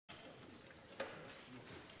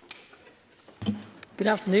Good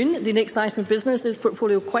afternoon. The next item of business is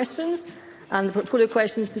portfolio questions, and the portfolio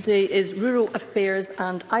questions today is rural affairs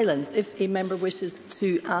and islands. If a member wishes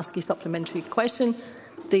to ask a supplementary question,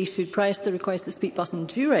 they should press the request to speak button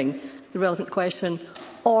during the relevant question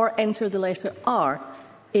or enter the letter R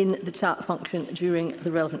in the chat function during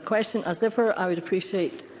the relevant question. As ever, I would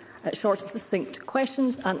appreciate short and succinct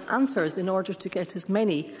questions and answers in order to get as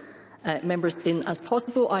many members in as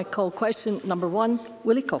possible. I call question number 1,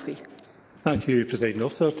 Willie Coffey. Thank you, Presiding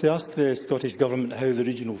Officer. To ask the Scottish Government how the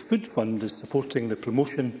Regional Food Fund is supporting the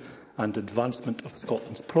promotion and advancement of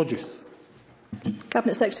Scotland's produce.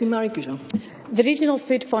 Cabinet Secretary Marie Gougeon. The Regional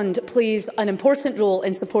Food Fund plays an important role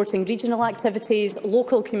in supporting regional activities,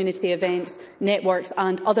 local community events, networks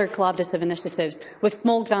and other collaborative initiatives with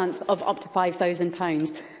small grants of up to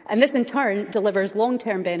 £5,000. And this in turn delivers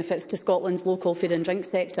long-term benefits to Scotland's local food and drink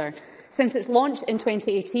sector. Since its launch in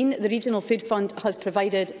 2018, the Regional Food Fund has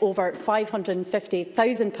provided over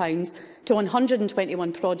 £550,000 to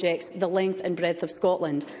 121 projects the length and breadth of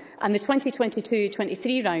Scotland. And the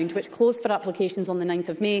 2022-23 round, which closed for applications on the 9th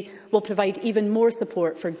of May, will provide even more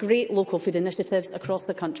support for great local food initiatives across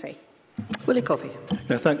the country. Willie Coffey.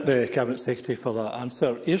 I thank the Cabinet Secretary for that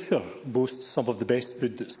answer. Ayrshire boasts some of the best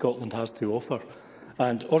food that Scotland has to offer,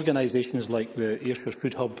 and organisations like the Ayrshire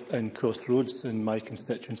Food Hub in Crossroads in my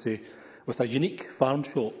constituency, with a unique farm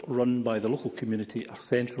shop run by the local community, are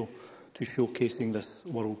central to showcasing this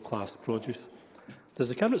world-class produce. Does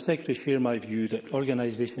the Cabinet Secretary share my view that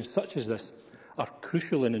organisations such as this are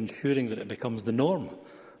crucial in ensuring that it becomes the norm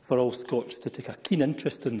for all Scots to take a keen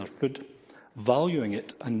interest in their food, valuing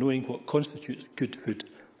it and knowing what constitutes good food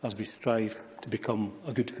as we strive to become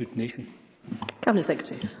a good food nation? Cabinet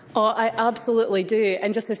Secretary. Oh, I absolutely do.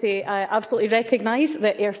 And just to say, I absolutely recognise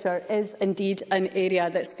that Ayrshire is indeed an area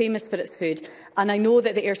that's famous for its food. And I know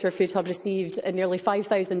that the Ayrshire Food Hub received nearly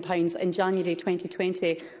 £5,000 in January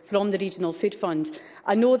 2020 from the Regional Food Fund.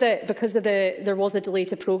 I know that because of there was a delay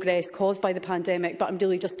to progress caused by the pandemic, but I'm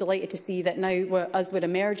really just delighted to see that now, as we're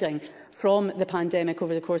emerging from the pandemic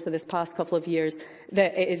over the course of this past couple of years,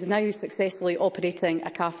 that it is now successfully operating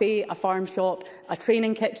a cafe, a farm shop, a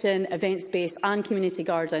training kitchen, event space and community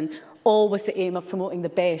garden, all with the aim of promoting the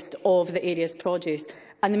best of the area's produce.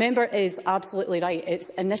 And the member is absolutely right. It's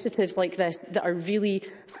initiatives like this that are really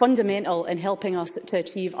fundamental in helping us to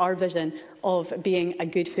achieve our vision of being a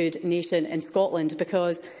good food nation in Scotland,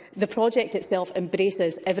 because the project itself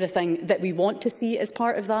embraces everything that we want to see as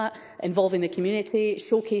part of that, involving the community,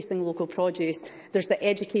 showcasing local produce. There's the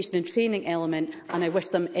education and training element, and I wish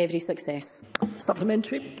them every success.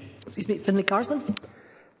 Supplementary. Finlay Carson.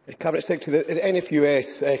 Cabinet Secretary, the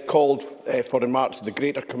NFUS called for in March the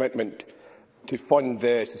greater commitment to fund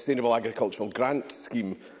the Sustainable Agricultural Grant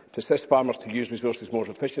Scheme to assist farmers to use resources more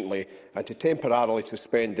efficiently and to temporarily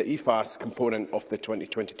suspend the EFAS component of the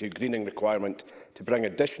 2022 greening requirement to bring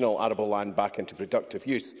additional arable land back into productive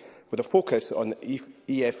use, with a focus on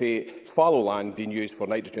EFA fallow land being used for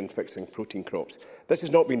nitrogen-fixing protein crops. This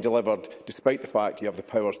has not been delivered despite the fact you have the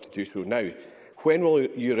powers to do so now. When will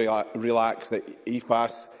you relax the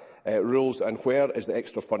EFAS rules, and where is the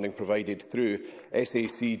extra funding provided through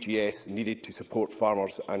SACGS needed to support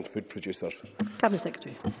farmers and food producers? Cabinet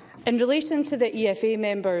Secretary. In relation to the EFA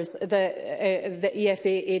members, the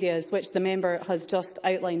EFA areas which the member has just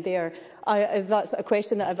outlined there, that's a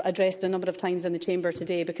question that I've addressed a number of times in the Chamber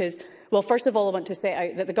today because, well, first of all, I want to set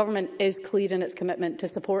out that the Government is clear in its commitment to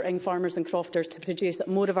supporting farmers and crofters to produce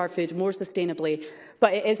more of our food more sustainably,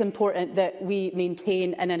 but it is important that we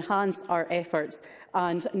maintain and enhance our efforts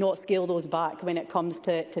and not scale those back when it comes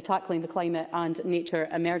to tackling the climate and nature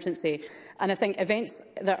emergency. And I think events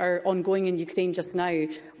that are ongoing in Ukraine just now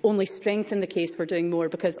only strengthen the case for doing more,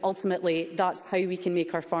 because ultimately that's how we can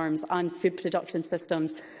make our farms and food production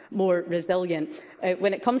systems more resilient.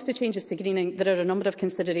 When it comes to changes to greening, there are a number of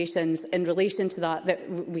considerations in relation to that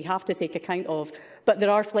we have to take account of, but there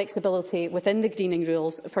are flexibility within the greening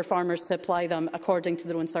rules for farmers to apply them according to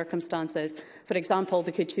their own circumstances. For example,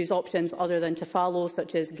 they could choose options other than to fallow,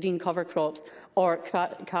 such as green cover crops or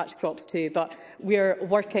catch crops too. But we're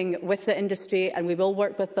working with the industry, and we will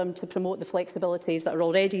work with them to promote the flexibilities that are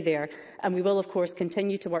already there, and we will of course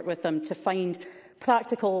continue to work with them to find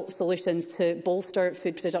practical solutions to bolster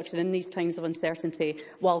food production in these times of uncertainty,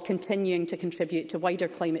 while continuing to contribute to wider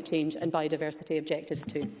climate change and biodiversity objectives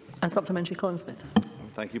too. And supplementary, Colin Smith.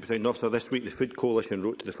 Thank you, President Officer. This week, the Food Coalition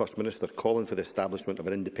wrote to the First Minister calling for the establishment of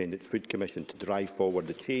an independent food commission to drive forward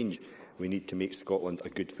the change we need to make Scotland a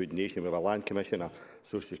good food nation. We have a Land Commission, a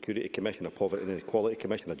Social Security Commission, a Poverty and Inequality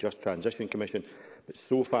Commission, a Just Transition Commission. But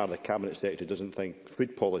so far, the Cabinet Secretary doesn't think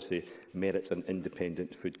food policy merits an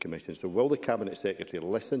independent food commission. So will the Cabinet Secretary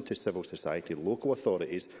listen to civil society, local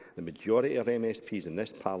authorities, the majority of MSPs in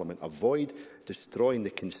this Parliament, avoid destroying the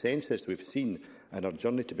consensus we've seen in our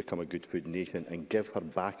journey to become a good food nation, and give her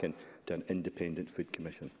backing to an independent food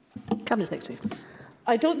commission? Cabinet Secretary.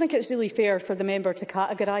 I don't think it's really fair for the member to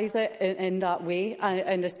categorise it in that way,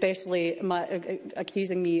 and especially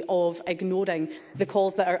accusing me of ignoring the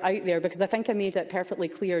calls that are out there, because I think I made it perfectly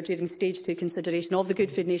clear during stage 2 consideration of the Good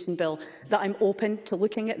Food Nation Bill that I'm open to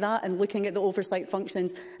looking at that and looking at the oversight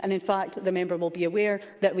functions. And in fact, the member will be aware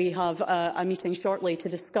that we have a meeting shortly to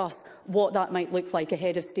discuss what that might look like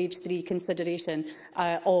ahead of stage 3 consideration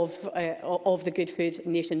of the Good Food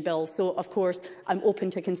Nation Bill. So, of course, I'm open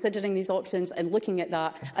to considering these options and looking at that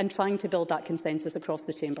and trying to build that consensus across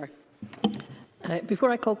the chamber. Before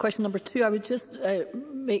I call question number 2, I would just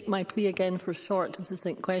make my plea again for short and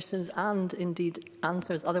succinct questions and indeed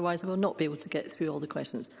answers. Otherwise, I will not be able to get through all the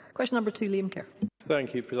questions. Question number 2, Liam Kerr.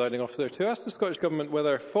 Thank you, Presiding Officer. To ask the Scottish Government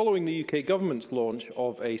whether, following the UK Government's launch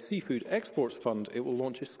of a seafood exports fund, it will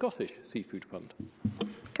launch a Scottish seafood fund.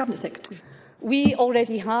 Cabinet Secretary. We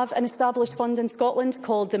already have an established fund in Scotland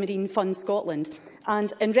called the Marine Fund Scotland,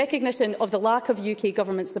 and in recognition of the lack of UK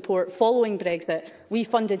Government support following Brexit, we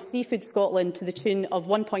funded Seafood Scotland to the tune of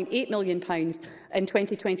 £1.8 million in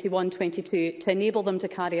 2021-22 to enable them to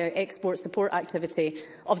carry out export support activity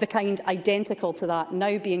of the kind identical to that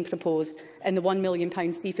now being proposed in the £1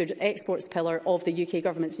 million seafood exports pillar of the UK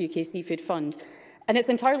Government's UK Seafood Fund. And it's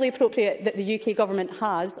entirely appropriate that the UK Government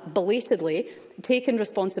has, belatedly, taken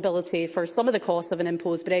responsibility for some of the costs of an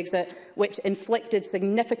imposed Brexit, which inflicted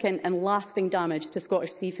significant and lasting damage to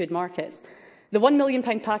Scottish seafood markets. The £1 million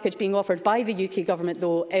package being offered by the UK Government,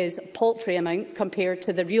 though, is a paltry amount compared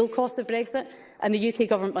to the real cost of Brexit, and the UK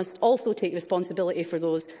Government must also take responsibility for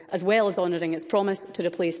those, as well as honouring its promise to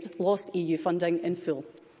replace lost EU funding in full.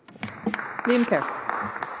 Liam Kerr.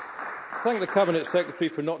 Thank the Cabinet Secretary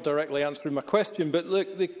for not directly answering my question, but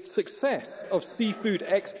look, the success of seafood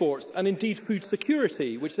exports and indeed food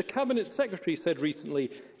security, which the Cabinet Secretary said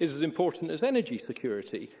recently is as important as energy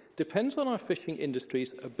security, depends on our fishing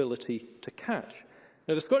industry's ability to catch.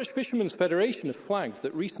 Now, the Scottish Fishermen's Federation have flagged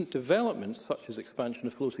that recent developments, such as expansion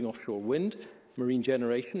of floating offshore wind, marine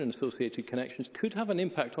generation and associated connections, could have an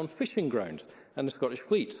impact on fishing grounds and the Scottish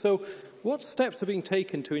fleet. So, what steps are being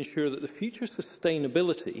taken to ensure that the future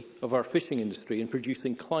sustainability of our fishing industry in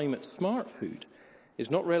producing climate-smart food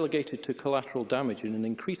is not relegated to collateral damage in an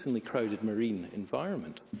increasingly crowded marine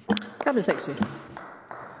environment? Cabinet Secretary.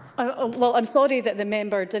 Well, I'm sorry that the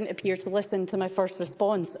member didn't appear to listen to my first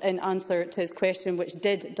response in answer to his question, which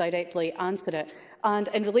did directly answer it. And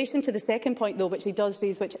in relation to the second point, though, which he does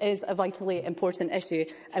raise, which is a vitally important issue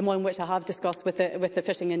and one which I have discussed with the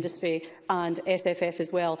fishing industry and SFF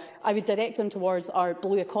as well, I would direct him towards our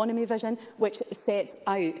blue economy vision, which sets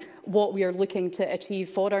out what we are looking to achieve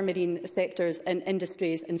for our marine sectors and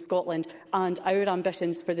industries in Scotland and our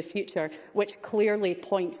ambitions for the future, which clearly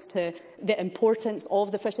points to the importance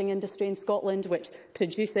of the fishing industry in Scotland, which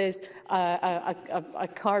produces a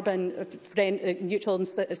carbon-neutral and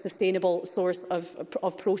sustainable source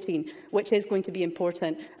of protein, which is going to be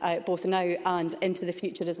important both now and into the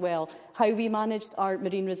future as well. How we managed our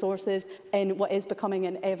marine resources in what is becoming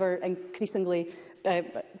an ever increasingly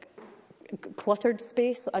cluttered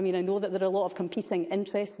space. I mean, I know that there are a lot of competing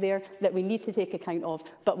interests there that we need to take account of,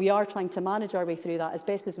 but we are trying to manage our way through that as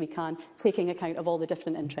best as we can, taking account of all the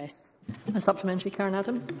different interests. A supplementary, Karen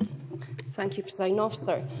Adam. Thank you, Presiding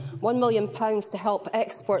Officer. £1 million to help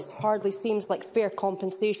exports hardly seems like fair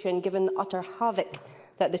compensation, given the utter havoc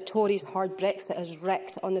that the Tories' hard Brexit has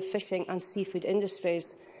wreaked on the fishing and seafood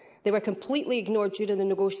industries. They were completely ignored during the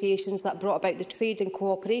negotiations that brought about the Trade and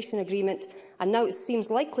Cooperation Agreement, and now it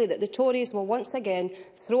seems likely that the Tories will once again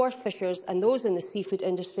throw our fishers and those in the seafood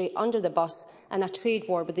industry under the bus in a trade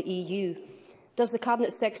war with the EU. Does the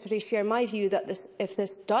Cabinet Secretary share my view that if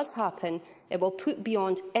this does happen, it will put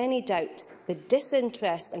beyond any doubt the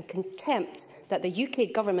disinterest and contempt that the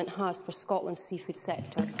UK Government has for Scotland's seafood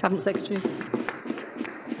sector? Cabinet Secretary.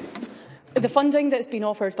 The funding that's been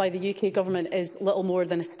offered by the UK Government is little more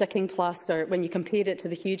than a sticking plaster when you compare it to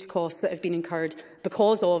the huge costs that have been incurred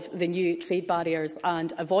because of the new trade barriers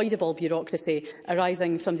and avoidable bureaucracy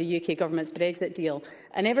arising from the UK Government's Brexit deal.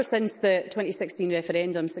 And ever since the 2016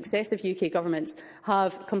 referendum, successive UK governments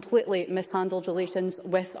have completely mishandled relations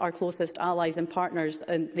with our closest allies and partners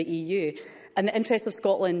in the EU. And the interests of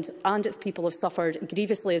Scotland and its people have suffered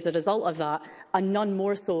grievously as a result of that, and none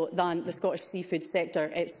more so than the Scottish seafood sector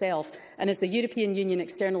itself. And as the European Union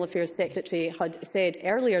External Affairs Secretary had said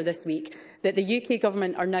earlier this week, that the UK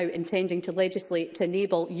Government are now intending to legislate to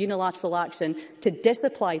enable unilateral action to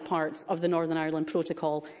disapply parts of the Northern Ireland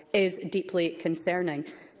Protocol is deeply concerning.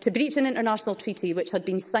 To breach an international treaty which had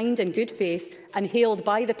been signed in good faith and hailed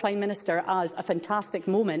by the Prime Minister as a fantastic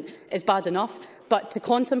moment is bad enough, but to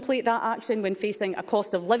contemplate that action when facing a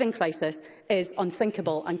cost of living crisis is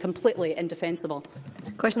unthinkable and completely indefensible.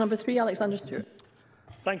 Question number 3, Alexander Stewart.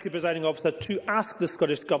 Thank you, Presiding Officer. To ask the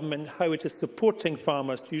Scottish Government how it is supporting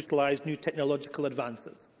farmers to utilise new technological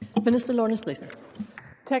advances. Minister Lawrence Slater.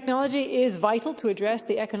 Technology is vital to address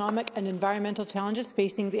the economic and environmental challenges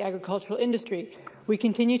facing the agricultural industry. We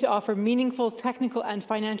continue to offer meaningful technical and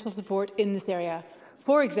financial support in this area.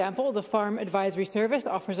 For example, the Farm Advisory Service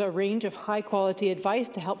offers a range of high-quality advice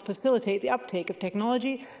to help facilitate the uptake of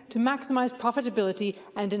technology to maximise profitability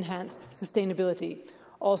and enhance sustainability.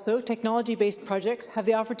 Also, technology-based projects have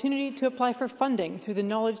the opportunity to apply for funding through the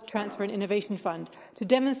Knowledge Transfer and Innovation Fund to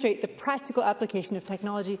demonstrate the practical application of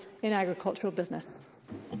technology in agricultural business.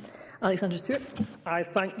 Alexander Stewart. I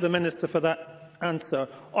thank the Minister for that answer.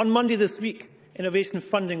 On Monday this week, innovation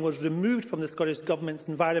funding was removed from the Scottish Government's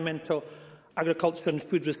Environmental, Agriculture and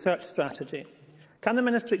Food Research Strategy. Can the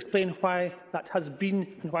Minister explain why that has been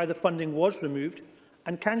and why the funding was removed?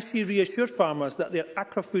 And can she reassure farmers that the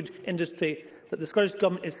agri-food industry, that the Scottish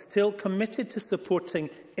Government is still committed to supporting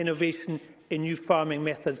innovation in new farming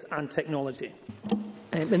methods and technology?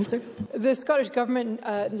 Minister. The Scottish Government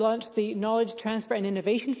launched the Knowledge Transfer and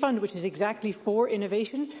Innovation Fund, which is exactly for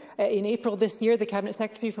innovation. In April this year, the Cabinet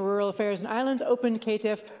Secretary for Rural Affairs and Islands opened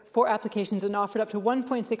KTIF for applications and offered up to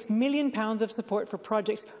 £1.6 million of support for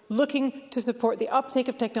projects looking to support the uptake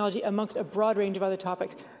of technology amongst a broad range of other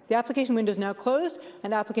topics. The application window is now closed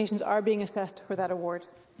and applications are being assessed for that award.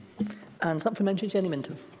 And supplementary, Jenny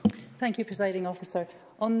Minto. Thank you, Presiding Officer.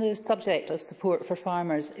 On the subject of support for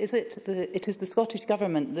farmers, it is the Scottish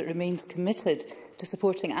Government that remains committed to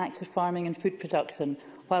supporting active farming and food production,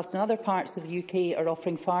 whilst in other parts of the UK are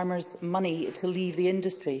offering farmers money to leave the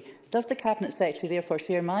industry. Does the Cabinet Secretary therefore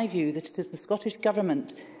share my view that it is the Scottish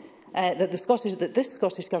Government that this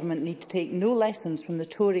Scottish Government need to take no lessons from the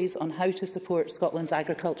Tories on how to support Scotland's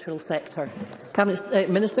agricultural sector? Cabinet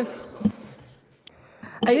Minister.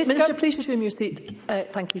 Minister, please resume your seat.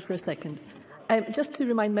 Thank you for a second. Just to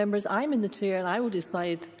remind members, I'm in the chair and I will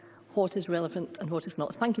decide what is relevant and what is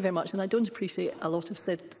not. Thank you very much. And I don't appreciate a lot of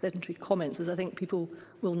sedentary comments, as I think people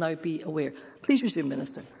will now be aware. Please resume,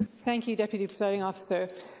 Minister. Thank you, Deputy Presiding Officer.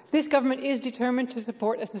 This Government is determined to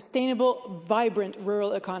support a sustainable, vibrant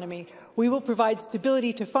rural economy. We will provide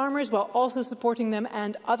stability to farmers while also supporting them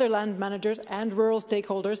and other land managers and rural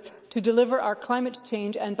stakeholders to deliver our climate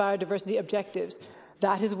change and biodiversity objectives.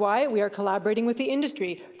 That is why we are collaborating with the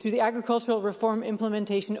industry through the Agricultural Reform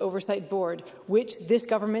Implementation Oversight Board, which this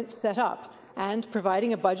Government set up, and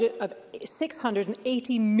providing a budget of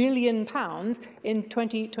 £680 million in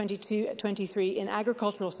 2022-23 in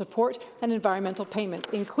agricultural support and environmental payments,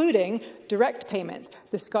 including direct payments,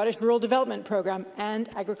 the Scottish Rural Development Programme and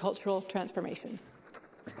agricultural transformation.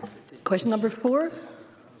 Question number 4,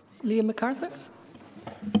 Liam MacArthur.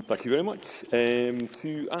 Thank you very much.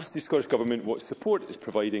 To ask the Scottish Government what support it is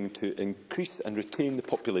providing to increase and retain the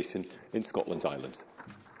population in Scotland's islands.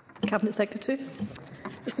 Cabinet Secretary.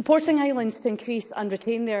 Supporting islands to increase and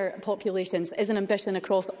retain their populations is an ambition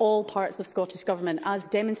across all parts of Scottish Government, as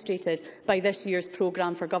demonstrated by this year's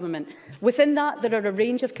programme for government. Within that, there are a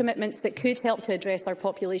range of commitments that could help to address our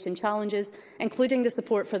population challenges, including the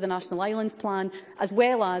support for the National Islands Plan, as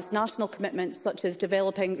well as national commitments such as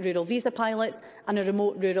developing rural visa pilots and a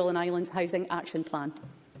remote rural and islands housing action plan.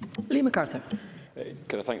 Liam MacArthur.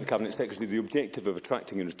 Can I thank the Cabinet Secretary? The objective of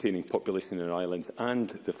attracting and retaining population in our islands and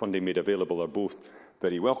the funding made available are both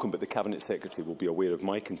very welcome, but the Cabinet Secretary will be aware of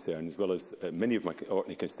my concern, as well as many of my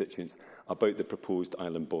Orkney constituents, about the proposed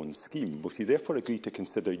island bond scheme. Will she therefore agree to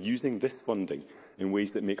consider using this funding in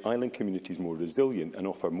ways that make island communities more resilient and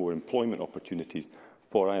offer more employment opportunities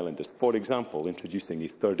for islanders? For example, introducing a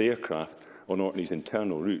third aircraft on Orkney's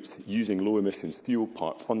internal routes, using low-emissions fuel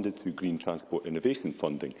part funded through Green Transport Innovation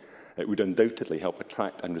funding. It would undoubtedly help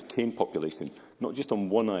attract and retain population, not just on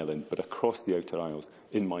one island, but across the Outer Isles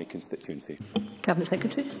in my constituency. Cabinet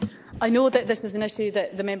Secretary. I know that this is an issue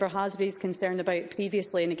that the member has raised concern about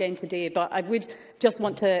previously and again today, but I would just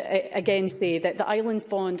want to again say that the Islands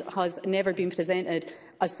Bond has never been presented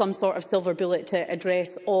as some sort of silver bullet to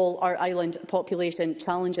address all our island population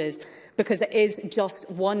challenges, because it is just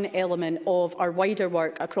one element of our wider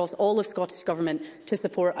work across all of Scottish Government to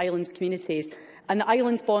support islands communities. And the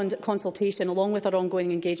Islands Bond consultation, along with our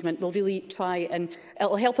ongoing engagement, will really try and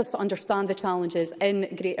it'll help us to understand the challenges in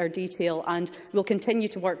greater detail, and we'll continue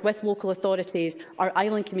to work with local authorities, our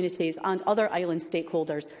island communities and other island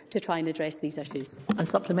stakeholders to try and address these issues. And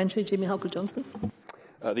supplementary, Jamie Halker-Johnson.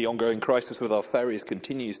 The ongoing crisis with our ferries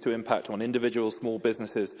continues to impact on individuals, small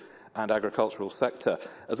businesses and agricultural sector.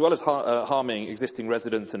 As well as harming existing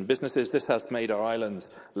residents and businesses, this has made our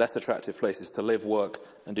islands less attractive places to live, work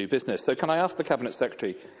and do business. So can I ask the Cabinet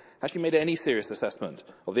Secretary, has she made any serious assessment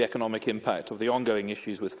of the economic impact of the ongoing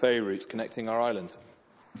issues with ferry routes connecting our islands?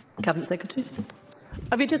 Cabinet Secretary.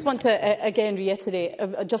 I would just want to again reiterate,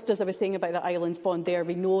 just as I was saying about the Islands Bond there,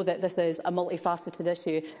 we know that this is a multifaceted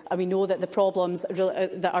issue, and we know that the problems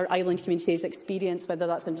that our island communities experience, whether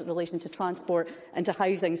that's in relation to transport and to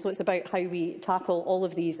housing, so it's about how we tackle all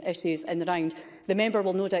of these issues in the round. The member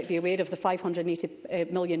will no doubt be aware of the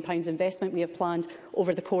 £580 million investment we have planned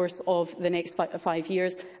over the course of the next 5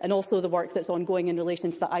 years, and also the work that's ongoing in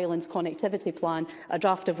relation to the Islands Connectivity Plan, a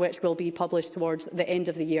draft of which will be published towards the end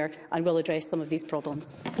of the year and will address some of these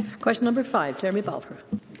problems. Question number 5, Jeremy Balfour.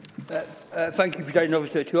 Thank you, President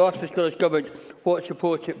Officer. To ask the Scottish Government what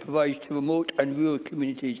support it provides to remote and rural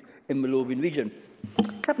communities in the Lothian region.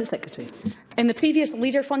 Cabinet Secretary. In the previous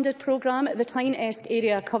Leader-funded programme, the Tyne-esque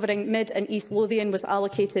area covering Mid and East Lothian was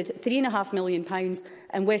allocated £3.5 million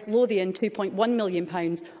and West Lothian £2.1 million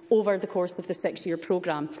over the course of the 6-year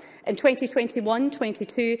programme. In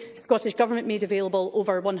 2021-22, Scottish Government made available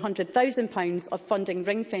over £100,000 of funding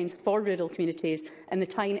ring-fenced for rural communities in the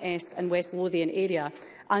Tyne-esque and West Lothian area,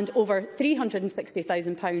 and over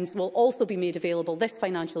 £360,000 will also be made available this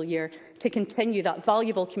financial year to continue that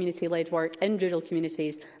valuable community-led work in rural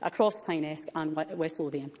communities across Tyne-esque and West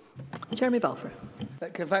Lothian. Jeremy Balfour.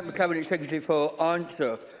 Can I thank the Cabinet Secretary for her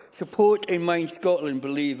answer. Support in Mind Scotland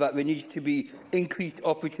believe that there needs to be increased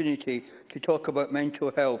opportunity to talk about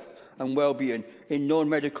mental health and well-being in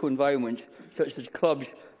non-medical environments such as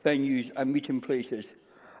clubs, venues and meeting places.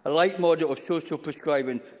 A light model of social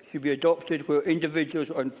prescribing should be adopted where individuals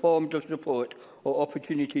are informed of support or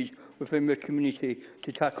opportunities within their community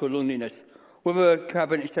to tackle loneliness. Will the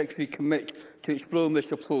Cabinet Secretary commit to exploring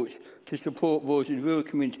this approach to support those in rural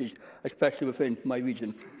communities, especially within my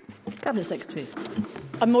region? Cabinet Secretary.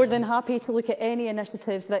 I'm more than happy to look at any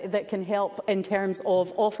initiatives that can help in terms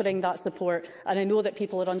of offering that support, and I know that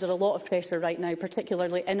people are under a lot of pressure right now,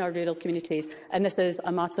 particularly in our rural communities, and this is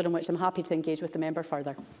a matter in which I'm happy to engage with the member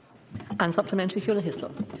further. And supplementary, Fiona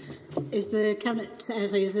Hislop. Is the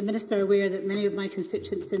Minister aware that many of my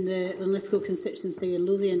constituents in the Linlithgow constituency in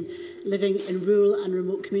Lothian living in rural and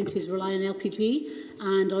remote communities rely on LPG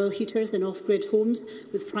and oil heaters in off-grid homes,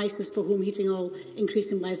 with prices for home heating oil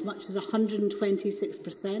increasing by as much as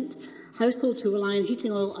 126%? Households who rely on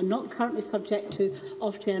heating oil are not currently subject to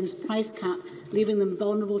Ofgem's price cap, leaving them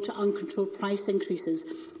vulnerable to uncontrolled price increases.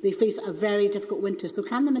 They face a very difficult winter. So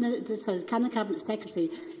can the Cabinet Secretary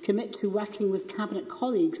commit to working with Cabinet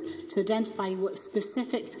colleagues to identify what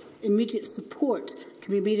specific immediate support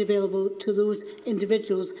can be made available to those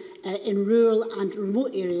individuals in rural and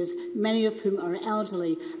remote areas, many of whom are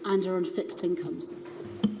elderly and are on fixed incomes?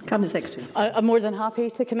 Cabinet Secretary. I'm more than happy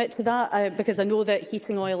to commit to that because I know that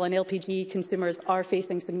heating oil and LPG consumers are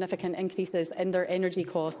facing significant increases in their energy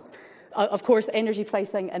costs. Of course, energy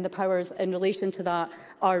pricing and the powers in relation to that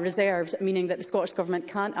are reserved, meaning that the Scottish Government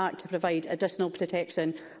can't act to provide additional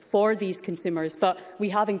protection for these consumers. But we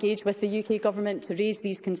have engaged with the UK Government to raise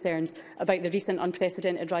these concerns about the recent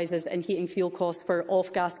unprecedented rises in heating fuel costs for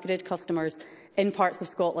off-gas grid customers in parts of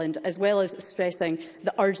Scotland, as well as stressing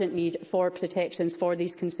the urgent need for protections for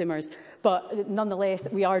these consumers. But nonetheless,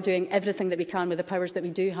 we are doing everything that we can with the powers that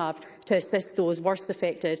we do have to assist those worst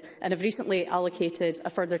affected, and have recently allocated a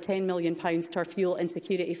further £10 million to our Fuel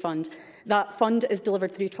Insecurity Fund. That fund is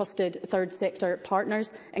delivered through trusted third sector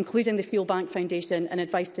partners, including the Fuel Bank Foundation and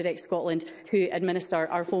Advice Direct Scotland, who administer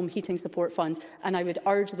our Home Heating Support Fund, and I would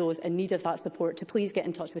urge those in need of that support to please get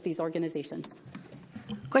in touch with these organisations.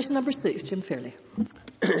 Question number 6, Jim Fairley.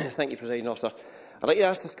 Thank you, President Officer. I'd like to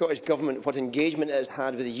ask the Scottish Government what engagement it has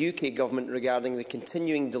had with the UK Government regarding the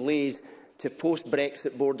continuing delays to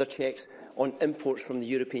post-Brexit border checks on imports from the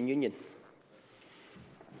European Union.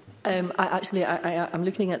 I'm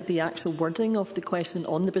looking at the actual wording of the question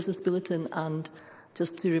on the Business Bulletin, and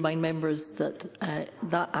just to remind members that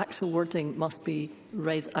that actual wording must be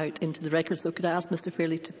read out into the record. So could I ask Mr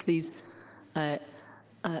Fairley to please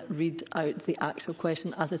read out the actual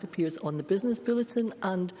question as it appears on the Business Bulletin,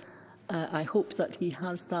 and I hope that he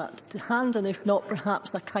has that to hand, and if not,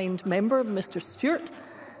 perhaps a kind member, Mr Stewart,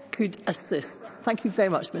 could assist. Thank you very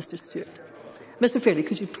much, Mr Stewart. Mr Fairley,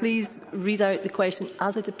 could you please read out the question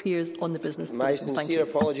as it appears on the business bulletin? My sincere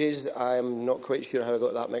apologies. I am not quite sure how I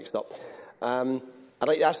got that mixed up. I'd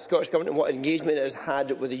like to ask the Scottish Government what engagement it has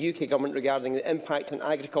had with the UK Government regarding the impact on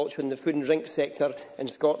agriculture and the food and drink sector in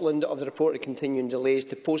Scotland of the reported continuing delays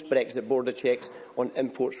to post-Brexit border checks on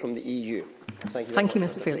imports from the EU. Thank you,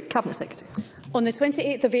 Mr Fairley. Cabinet Secretary. On the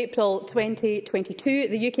 28th of April 2022,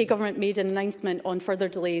 the UK Government made an announcement on further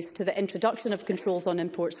delays to the introduction of controls on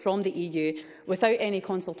imports from the EU without any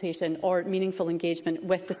consultation or meaningful engagement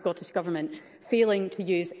with the Scottish Government, failing to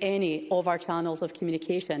use any of our channels of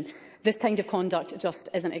communication. This kind of conduct just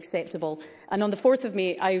isn't acceptable. And on the 4th of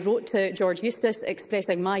May, I wrote to George Eustace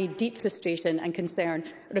expressing my deep frustration and concern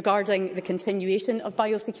regarding the continuation of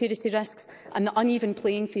biosecurity risks and the uneven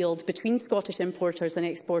playing field between Scottish importers and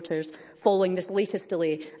exporters following this latest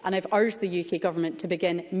delay. And I've urged the UK Government to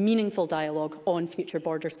begin meaningful dialogue on future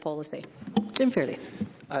borders policy. Jim Fairley.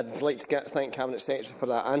 I'd like to thank Cabinet Secretary for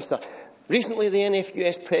that answer. Recently, the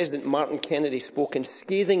NFUS President Martin Kennedy spoke in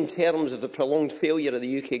scathing terms of the prolonged failure of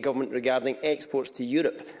the UK Government regarding exports to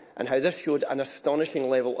Europe and how this showed an astonishing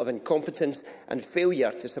level of incompetence and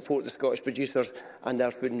failure to support the Scottish producers and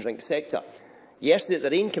our food and drink sector. Yesterday at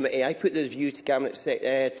the RAIN Committee, I put this view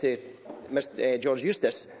to George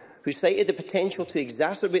Eustace, who cited the potential to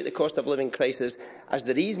exacerbate the cost of living crisis as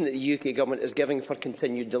the reason that the UK Government is giving for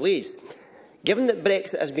continued delays. Given that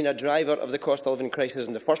Brexit has been a driver of the cost of living crisis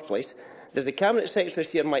in the first place, does the Cabinet Secretary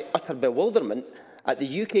share my utter bewilderment at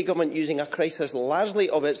the UK Government using a crisis largely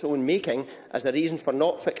of its own making as a reason for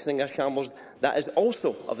not fixing a shambles that is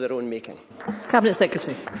also of their own making? Cabinet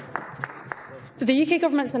Secretary. The UK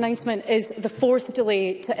Government's announcement is the fourth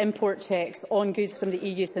delay to import checks on goods from the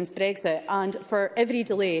EU since Brexit, and for every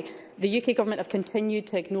delay, the UK Government have continued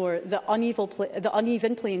to ignore the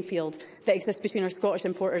uneven playing field that exists between our Scottish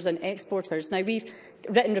importers and exporters. Now, we've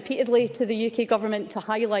written repeatedly to the UK Government to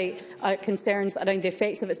highlight concerns around the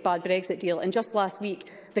effects of its bad Brexit deal, and just last week,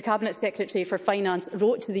 the Cabinet Secretary for Finance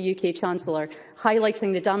wrote to the UK Chancellor,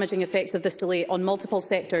 highlighting the damaging effects of this delay on multiple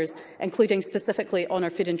sectors, including specifically on our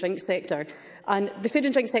food and drink sector. And the food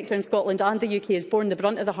and drink sector in Scotland and the UK has borne the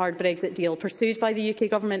brunt of the hard Brexit deal pursued by the UK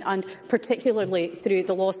Government, and particularly through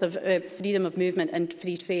the loss of freedom of movement and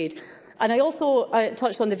free trade. And I also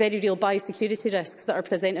touched on the very real biosecurity risks that are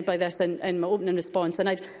presented by this in my opening response. And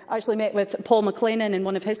I'd actually met with Paul McLennan and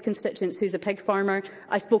one of his constituents who's a pig farmer.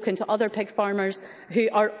 I've spoken to other pig farmers who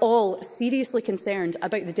are all seriously concerned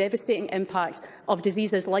about the devastating impact of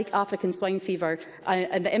diseases like African swine fever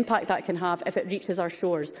and the impact that can have if it reaches our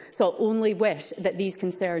shores. So I only wish that these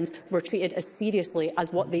concerns were treated as seriously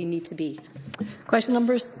as what they need to be. Question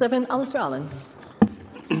number 7, Alistair Allen.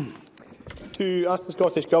 To ask the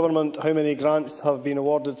Scottish Government how many grants have been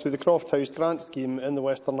awarded through the Croft House grant scheme in the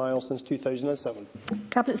Western Isles since 2007.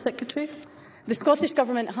 Cabinet Secretary. The Scottish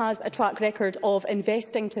Government has a track record of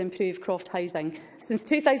investing to improve Croft housing. Since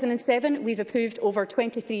 2007, we've approved over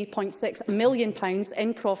 £23.6 million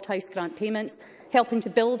in Croft House grant payments, helping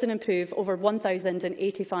to build and improve over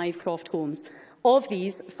 1,085 Croft homes. Of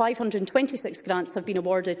these, 526 grants have been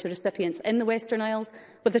awarded to recipients in the Western Isles,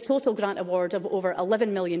 with a total grant award of over £11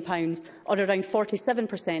 million, or around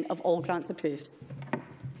 47% of all grants approved.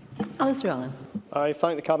 Alistair Allen. I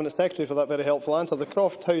thank the Cabinet Secretary for that very helpful answer. The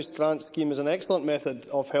Croft House grant scheme is an excellent method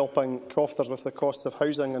of helping crofters with the costs of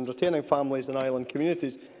housing and retaining families in island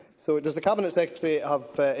communities. So does the Cabinet Secretary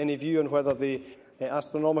have any view on whether the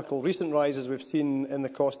astronomical recent rises we've seen in the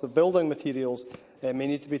cost of building materials may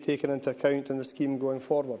need to be taken into account in the scheme going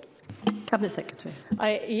forward? Cabinet Secretary.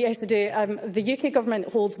 Yes, I do. The UK Government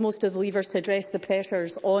holds most of the levers to address the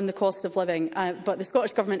pressures on the cost of living, but the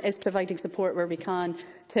Scottish Government is providing support where we can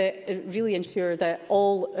to really ensure that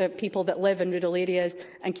all people that live in rural areas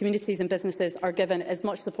and communities and businesses are given as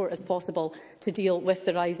much support as possible to deal with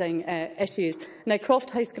the rising issues. Now,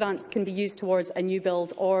 Croft House grants can be used towards a new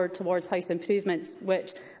build or towards house improvements,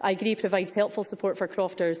 which I agree provides helpful support for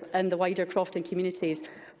crofters and the wider crofting communities.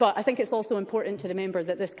 But I think it's also important to remember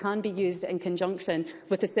that this can be used in conjunction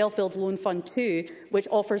with the Self-Build Loan Fund 2, which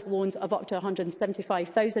offers loans of up to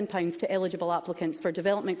 £175,000 to eligible applicants for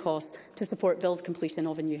development costs to support build completion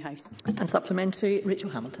of a new house. And supplementary, Rachel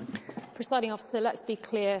Hamilton. Presiding Officer, let's be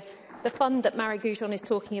clear. The fund that Mary Goujon is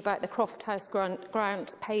talking about, the Croft House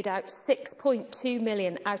grant, paid out £6.2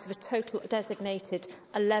 million out of a total designated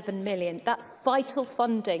 £11 million. That's vital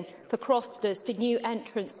funding for crofters, for new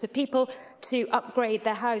entrants, for people to upgrade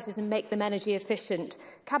their houses and make them energy efficient.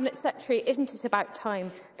 Cabinet Secretary, isn't it about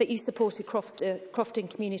time that you supported crofting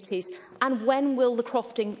communities? And when will the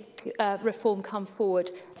crofting reform come forward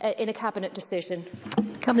in a Cabinet decision?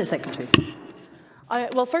 Cabinet Secretary.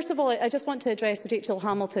 Well, first of all, I just want to address Rachel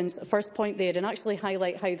Hamilton's first point there and actually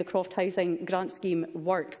highlight how the Croft Housing Grant Scheme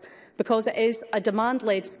works, because it is a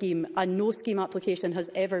demand-led scheme and no scheme application has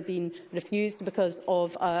ever been refused because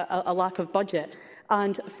of a lack of budget.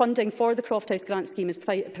 And funding for the Croft House Grant Scheme is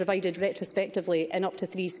provided retrospectively in up to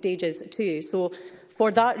 3 stages too. So, for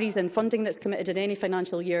that reason, funding that's committed in any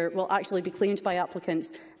financial year will actually be claimed by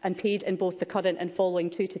applicants and paid in both the current and following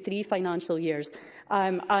 2 to 3 financial years.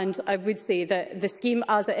 And I would say that the scheme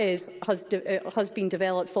as it is has been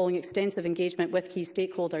developed following extensive engagement with key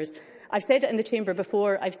stakeholders. I've said it in the Chamber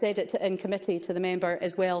before, I've said it in committee to the member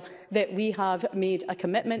as well, that we have made a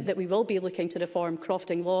commitment that we will be looking to reform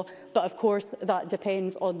crofting law, but of course that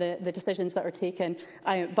depends on the decisions that are taken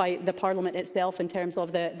by the Parliament itself in terms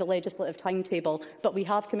of the legislative timetable. But we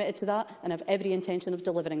have committed to that and have every intention of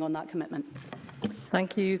delivering on that commitment.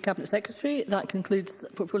 Thank you, Cabinet Secretary. That concludes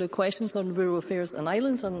portfolio questions on rural affairs and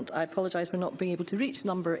islands, and I apologise for not being able to reach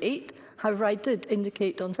number 8. However, I did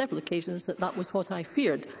indicate on several occasions that that was what I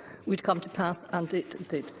feared would come to pass, and it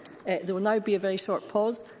did. There will now be a very short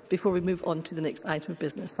pause before we move on to the next item of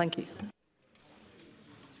business. Thank you.